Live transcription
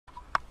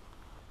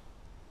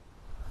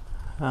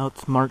Well,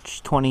 it's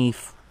March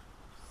 24th,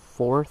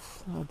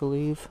 I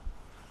believe,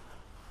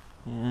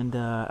 and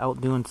out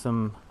doing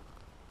some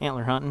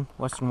antler hunting,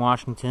 Western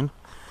Washington.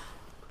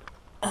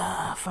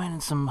 Finding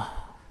some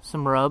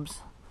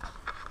rubs.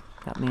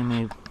 Got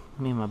me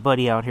and my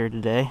buddy out here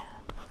today,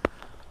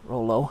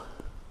 Rolo,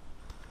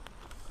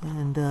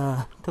 and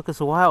took us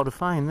a while to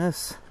find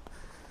this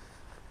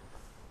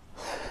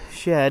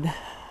shed.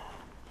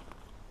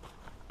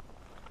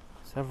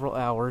 Several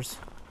hours.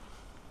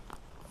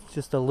 It's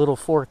just a little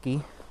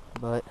forky,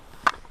 but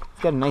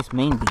it's got a nice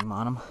main beam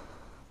on him.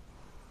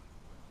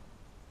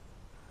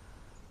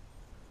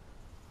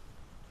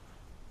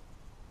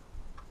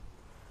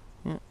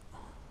 Yeah,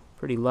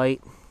 pretty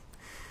light.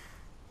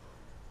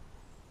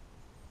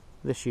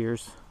 This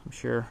year's, I'm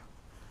sure.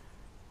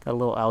 Got a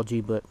little algae,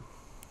 but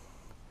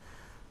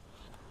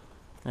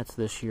that's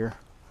this year.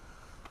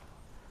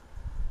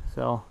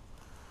 So,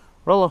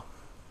 Rolo,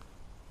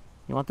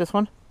 you want this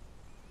one?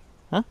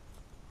 Huh?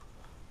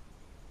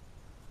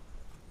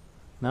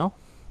 No?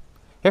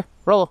 Here,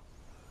 Rolo.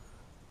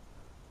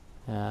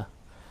 Yeah.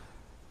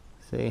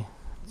 See,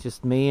 it's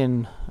just me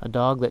and a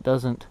dog that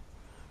doesn't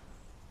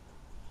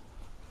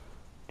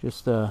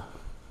just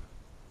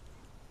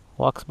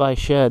walks by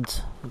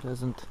sheds. It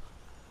doesn't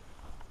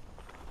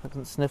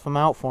sniff them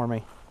out for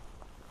me.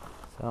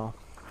 So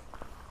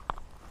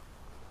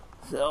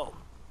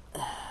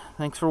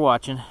thanks for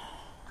watching.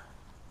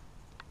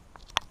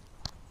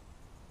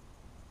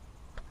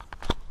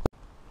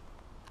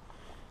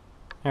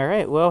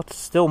 Alright, well, it's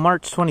still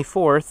March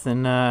 24th,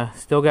 and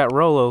still got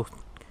Rolo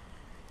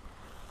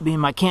being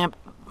my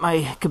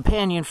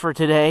companion for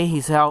today.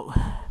 He's out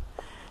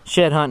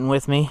shed hunting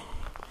with me,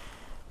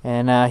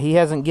 and he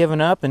hasn't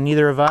given up, and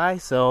neither have I,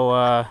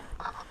 so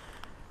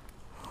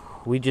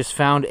we just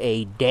found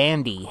a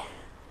dandy,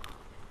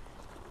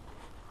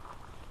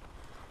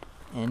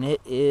 and it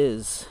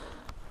is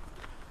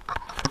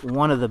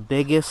one of the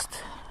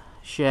biggest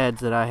sheds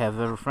that I have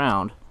ever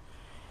found,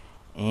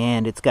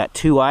 and it's got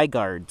 2 eye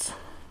guards.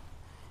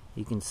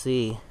 You can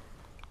see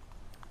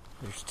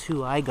there's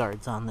 2 eye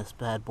guards on this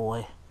bad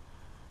boy.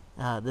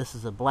 This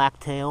is a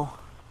blacktail,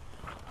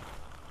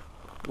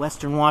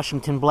 Western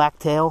Washington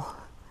blacktail,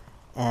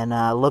 and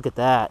look at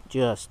that,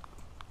 just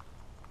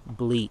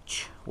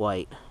bleach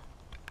white.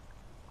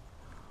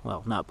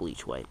 Well, not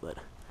bleach white, but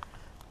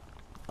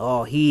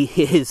oh, he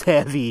is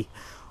heavy.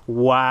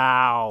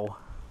 Wow,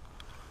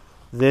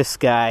 this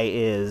guy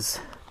is,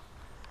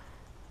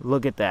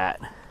 look at that.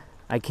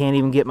 I can't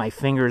even get my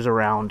fingers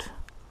around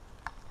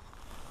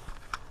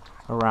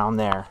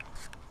there.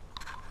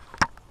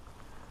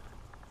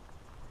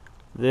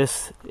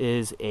 This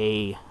is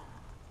a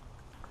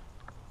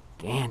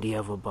dandy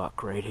of a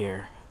buck right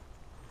here.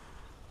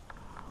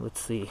 Let's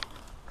see.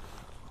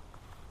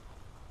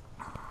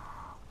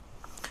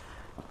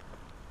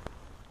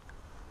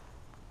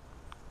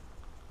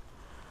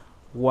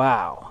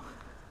 Wow.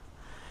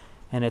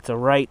 And it's a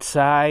right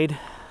side.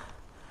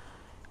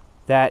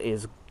 That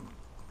is,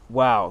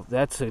 wow,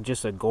 that's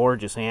just a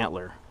gorgeous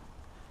antler.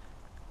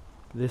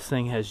 This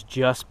thing has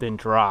just been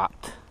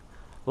dropped.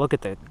 Look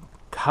at the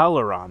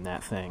color on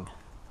that thing.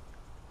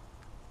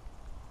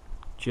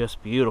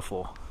 Just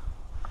beautiful.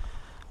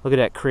 Look at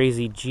that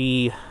crazy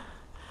G,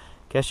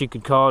 guess you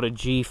could call it a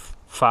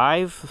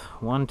G5.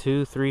 1,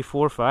 2, 3,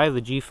 4, 5,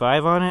 the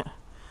G5 on it.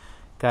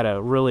 Got a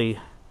really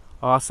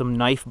awesome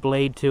knife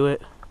blade to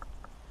it.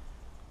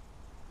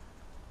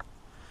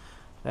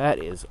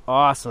 That is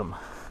awesome.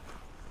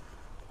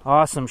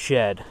 Awesome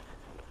shed.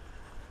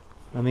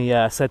 Let me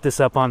set this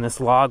up on this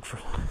log for.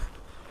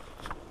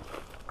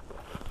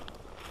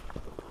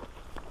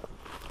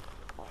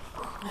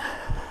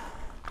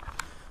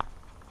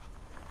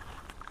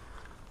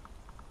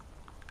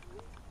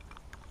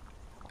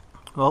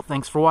 Well,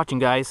 thanks for watching,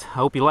 guys. I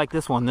hope you like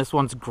this one. This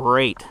one's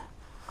great.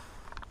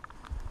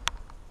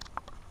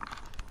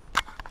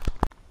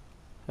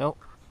 Well,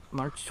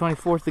 March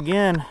 24th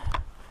again,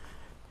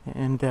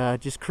 and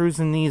just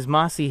cruising these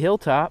mossy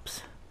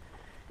hilltops,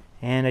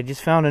 and I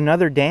just found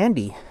another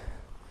dandy.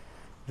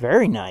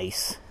 Very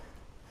nice.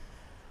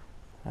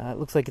 It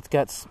looks like it's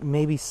got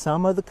maybe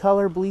some of the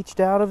color bleached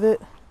out of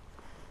it,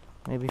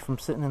 maybe from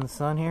sitting in the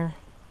sun here.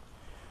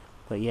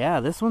 But yeah,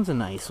 this one's a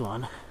nice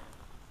one.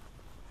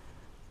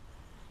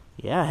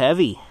 Yeah,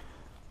 heavy.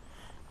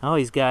 Oh,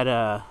 he's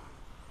got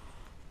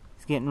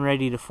he's getting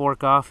ready to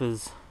fork off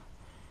his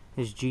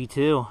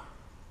G2.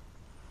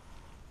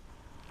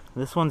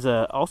 This one's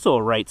also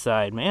a right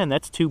side. Man,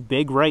 that's 2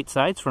 big right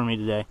sides for me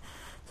today.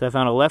 So I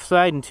found a left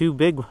side and 2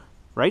 big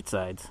right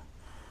sides.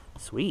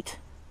 Sweet.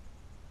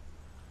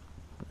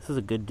 This is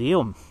a good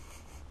deal.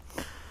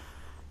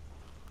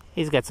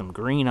 He's got some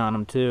green on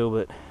him too,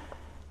 but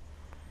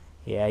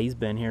yeah, he's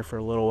been here for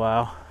a little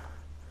while.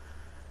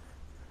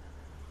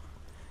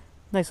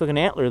 Nice looking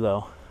antler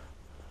though.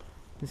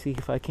 Let's see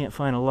if I can't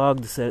find a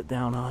log to set it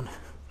down on.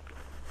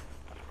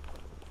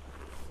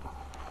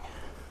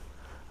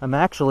 I'm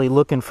actually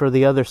looking for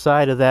the other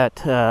side of that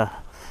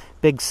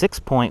big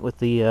 6-point with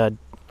the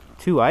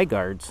 2 eye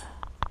guards,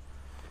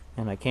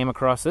 and I came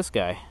across this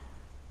guy.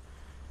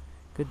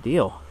 Good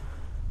deal.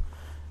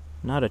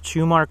 Not a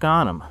chew mark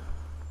on them.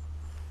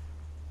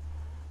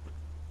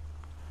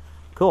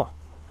 Cool.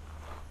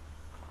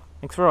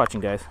 Thanks for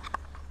watching, guys.